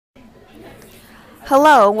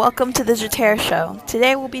Hello, welcome to the Jatera Show.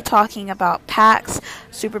 Today we'll be talking about PACs,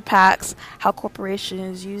 super PACs, how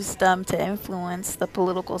corporations use them to influence the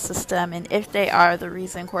political system, and if they are the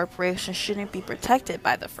reason corporations shouldn't be protected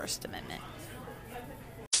by the First Amendment.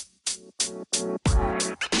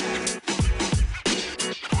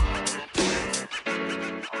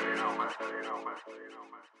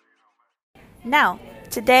 Now,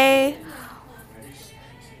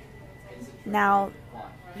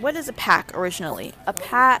 what is a PAC originally? A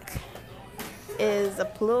PAC is a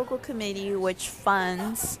political committee which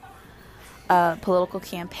funds political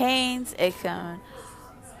campaigns. It can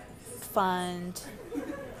fund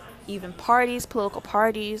even political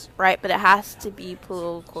parties, right? But it has to be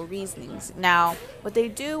political reasonings. Now, what they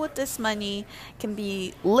do with this money can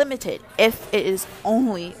be limited if it is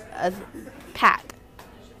only a PAC.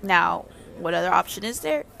 Now, what other option is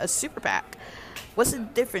there? A super PAC. What's the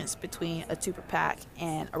difference between a super PAC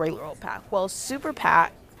and a regular old PAC? Well, super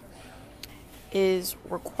PAC is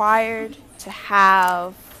required to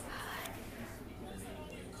have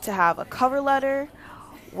a cover letter,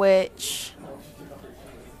 which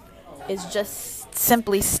is just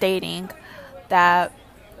simply stating that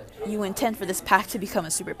you intend for this PAC to become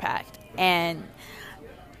a super PAC. And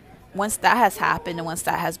once that has happened and once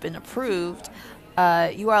that has been approved,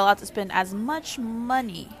 you are allowed to spend as much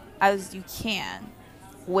money as you can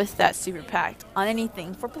with that super PAC on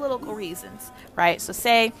anything for political reasons, right? So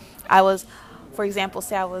say I was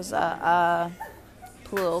a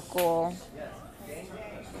political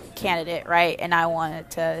candidate, right? And I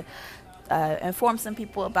wanted to inform some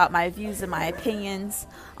people about my views and my opinions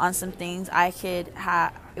on some things.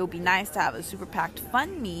 It would be nice to have a super PAC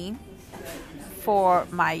fund me for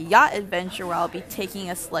my yacht adventure where I'll be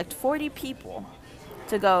taking a select 40 people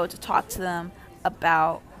to go to talk to them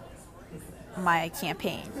about my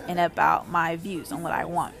campaign and about my views on what I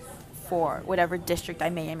want for whatever district I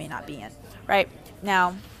may or may not be in, right?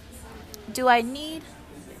 Now, do I need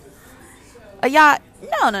a yacht?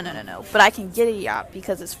 No. But I can get a yacht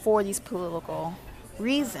because it's for these political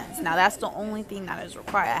reasons. Now, that's the only thing that is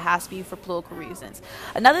required. It has to be for political reasons.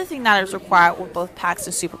 Another thing that is required with both PACs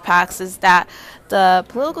and super PACs is that the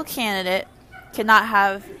political candidate cannot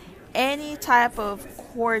have any type of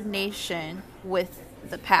coordination with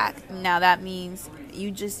the PAC. Now that means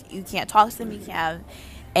you can't talk to them, you can't have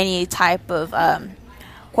any type of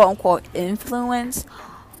quote unquote influence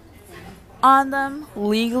on them,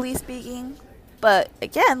 legally speaking. But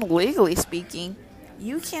again, legally speaking,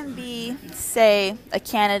 you can be, say, a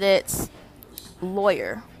candidate's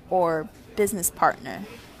lawyer or business partner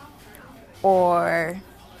or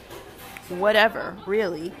whatever,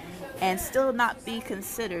 really, and still not be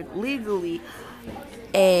considered legally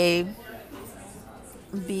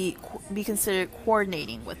be considered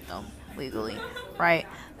coordinating with them legally, right?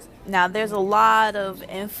 Now, there's a lot of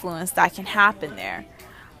influence that can happen there.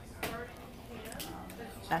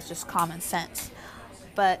 That's just common sense.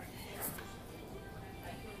 But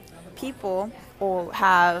people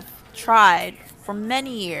have tried for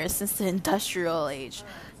many years since the industrial age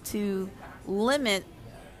to limit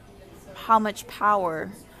how much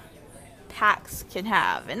power PACs can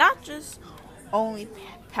have, and not just only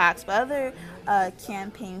PACs, but other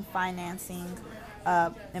campaign financing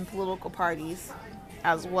and political parties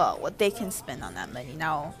as well, what they can spend on that money.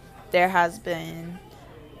 Now, there has been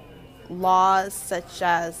laws such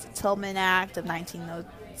as the Tillman Act of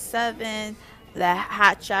 1907, the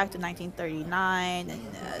Hatch Act of 1939, and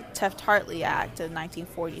the Taft-Hartley Act of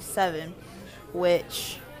 1947,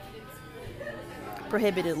 which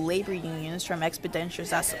prohibited labor unions from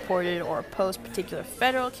expenditures that supported or opposed particular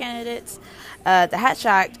federal candidates. The Hatch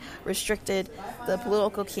Act restricted the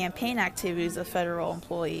political campaign activities of federal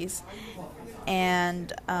employees.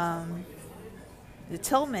 And the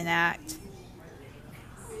Tillman Act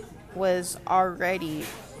was already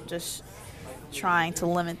just trying to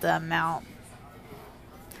limit the amount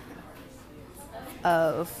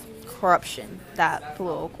of corruption that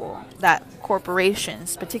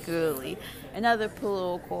corporations particularly and other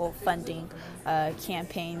political funding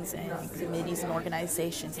campaigns and committees and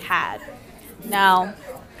organizations had. Now,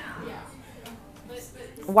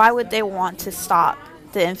 why would they want to stop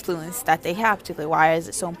the influence that they have? Particularly, why is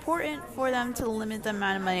it so important for them to limit the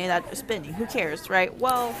amount of money that they're spending? Who cares, right?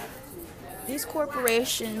 Well, these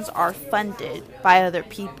corporations are funded by other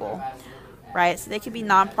people, right? So they could be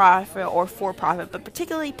nonprofit or for-profit, but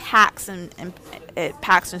particularly PACs and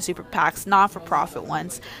PACs and super PACs, non-for-profit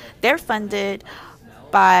ones, they're funded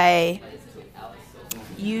by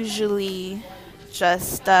usually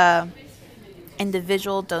just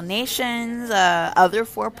individual donations, other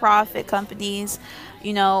for-profit companies,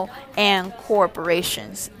 and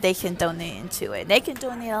corporations. They can donate into it. They can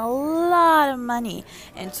donate a lot of money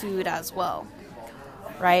into it as well,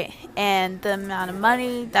 right? And the amount of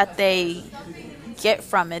money that they get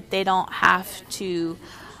from it, they don't have to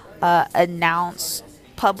announce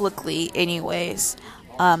publicly anyways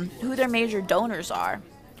who their major donors are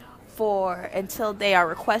for until they are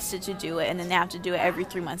requested to do it, and then they have to do it every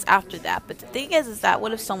 3 months after that. But the thing is that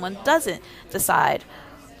what if someone doesn't decide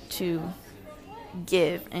to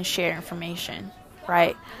give and share information,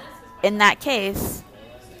 right? In that case,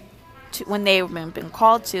 when they've been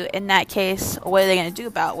called to, in that case, what are they going to do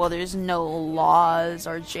about it? Well, there's no laws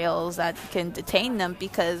or jails that can detain them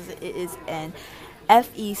because it is an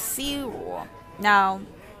FEC rule. Now,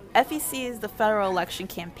 FEC is the Federal Election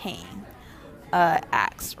Campaign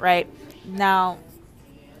Acts, right? Now,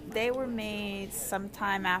 they were made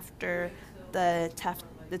sometime after the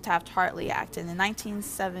Taft-Hartley Act. And in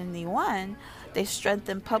 1971, they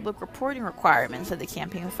strengthened public reporting requirements of the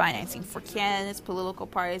campaign financing for candidates, political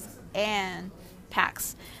parties, and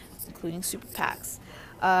PACs, including super PACs.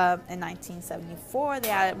 In 1974, they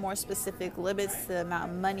added more specific limits to the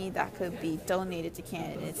amount of money that could be donated to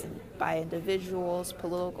candidates by individuals,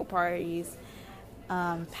 political parties,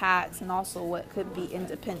 PACs, and also what could be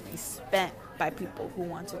independently spent by people who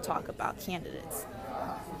want to talk about candidates,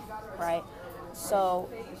 right? So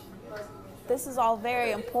this is all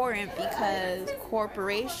very important because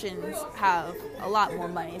corporations have a lot more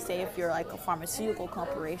money. Say if you're like a pharmaceutical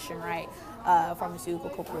corporation, right?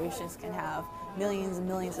 Pharmaceutical corporations can have millions and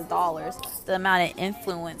millions of dollars. The amount of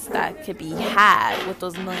influence that could be had with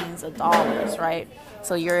those millions of dollars, right?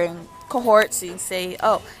 So you're in cohorts, and you say,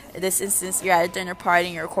 oh, in this instance, you're at a dinner party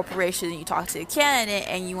and you're a corporation and you talk to a candidate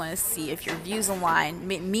and you want to see if your views align,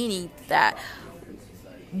 meaning that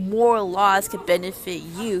more laws could benefit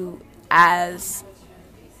you as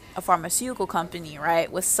a pharmaceutical company,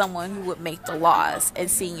 right, with someone who would make the laws, and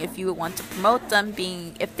seeing if you would want to promote them,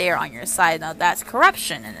 being if they're on your side. Now that's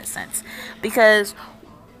corruption in a sense, because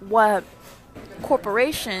what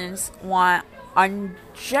corporations want are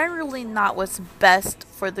generally not what's best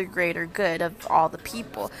for the greater good of all the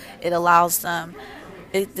people.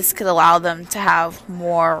 This could allow them to have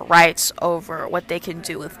more rights over what they can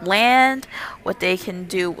do with land, what they can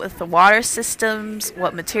do with the water systems,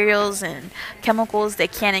 what materials and chemicals they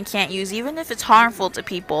can and can't use. Even if it's harmful to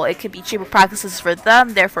people, it could be cheaper practices for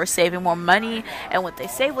them, therefore saving more money. And what they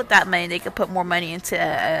save with that money, they could put more money into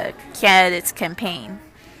a candidate's campaign.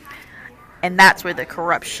 And that's where the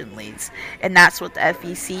corruption leads. And that's what the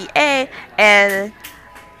FECA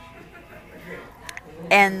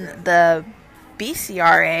and the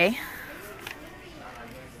BCRA,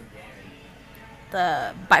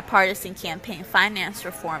 the Bipartisan Campaign Finance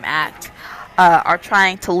Reform Act, are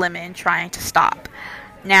trying to limit and trying to stop.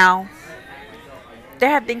 Now, there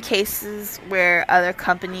have been cases where other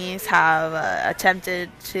companies have attempted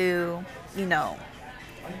to,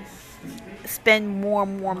 spend more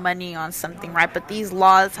and more money on something, right? But these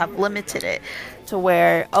laws have limited it to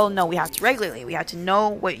where, oh no, we have to regulate. We have to know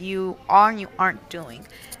what you are and you aren't doing.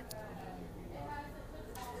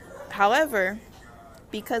 However,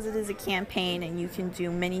 because it is a campaign and you can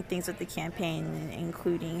do many things with the campaign,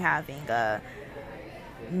 including having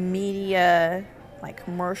media, like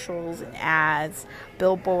commercials and ads,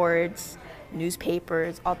 billboards,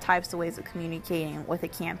 newspapers, all types of ways of communicating with a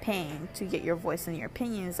campaign to get your voice and your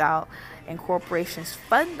opinions out, and corporations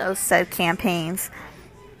fund those said campaigns.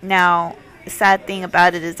 Now, the sad thing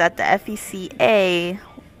about it is that the FECA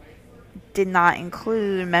did not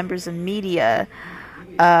include members of media,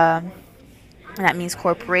 and that means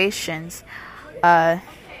corporations.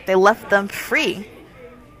 They left them free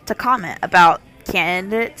to comment about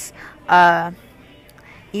candidates,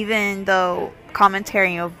 even though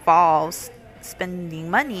commentary involves spending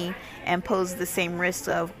money and pose the same risk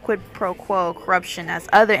of quid pro quo corruption as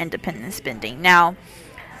other independent spending. Now,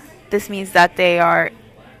 this means that they are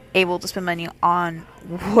able to spend money on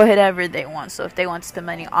whatever they want. So if they want to spend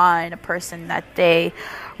money on a person that they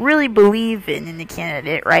really believe in the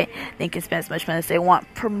candidate, right, they can spend as much money as they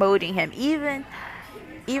want promoting him, even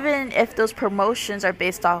if those promotions are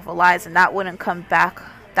based off of lies, and that wouldn't come back.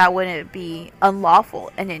 That wouldn't be unlawful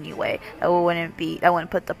in any way. That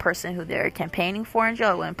wouldn't put the person who they're campaigning for in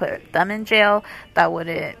jail. It wouldn't put them in jail.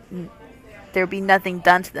 There'd be nothing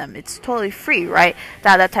done to them. It's totally free, right?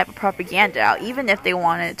 That type of propaganda out, even if they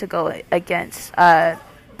wanted to go against their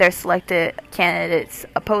selected candidates'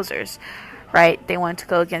 opposers, right? They want to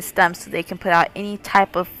go against them so they can put out any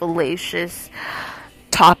type of fallacious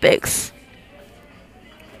topics.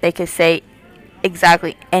 They could say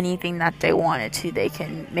exactly anything that they wanted to. They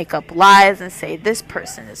can make up lies and say this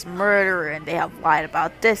person is murderer and they have lied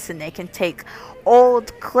about this, and they can take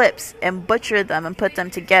old clips and butcher them and put them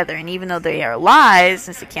together. And even though they are lies,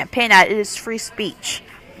 since the Campaign Act, it is free speech.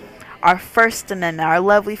 Our First Amendment, our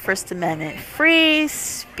lovely First Amendment, free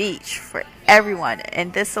speech for everyone.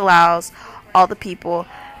 And this allows all the people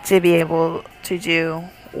to be able to do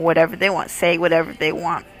whatever they want, say whatever they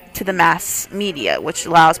want to the mass media, which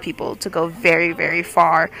allows people to go very, very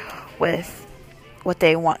far with what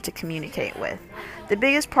they want to communicate with. The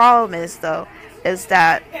biggest problem is, though, is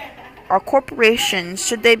that our corporations,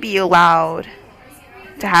 should they be allowed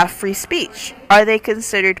to have free speech? Are they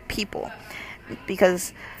considered people?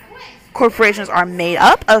 Because corporations are made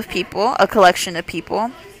up of people, a collection of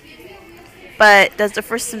people. But is the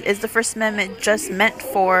First Amendment just meant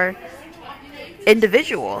for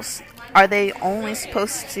individuals? Are they only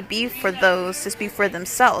supposed to be for those to speak for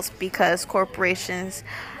themselves? Because corporations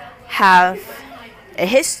have a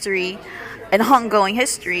history, an ongoing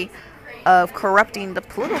history of corrupting the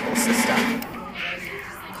political system.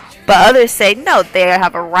 But others say no, they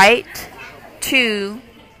have a right to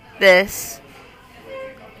this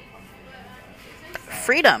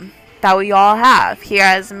freedom that we all have here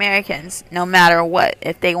as Americans, no matter what.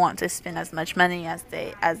 If they want to spend as much money as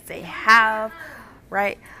they have,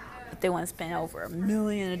 right? If they want to spend over $1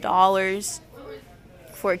 million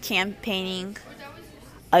for campaigning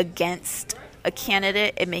against a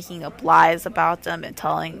candidate and making up lies about them and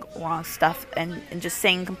telling wrong stuff and just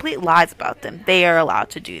saying complete lies about them, they are allowed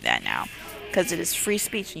to do that now, because it is free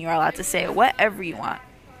speech and you are allowed to say whatever you want.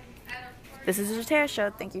 This is the Jatera Show.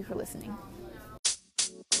 Thank you for listening.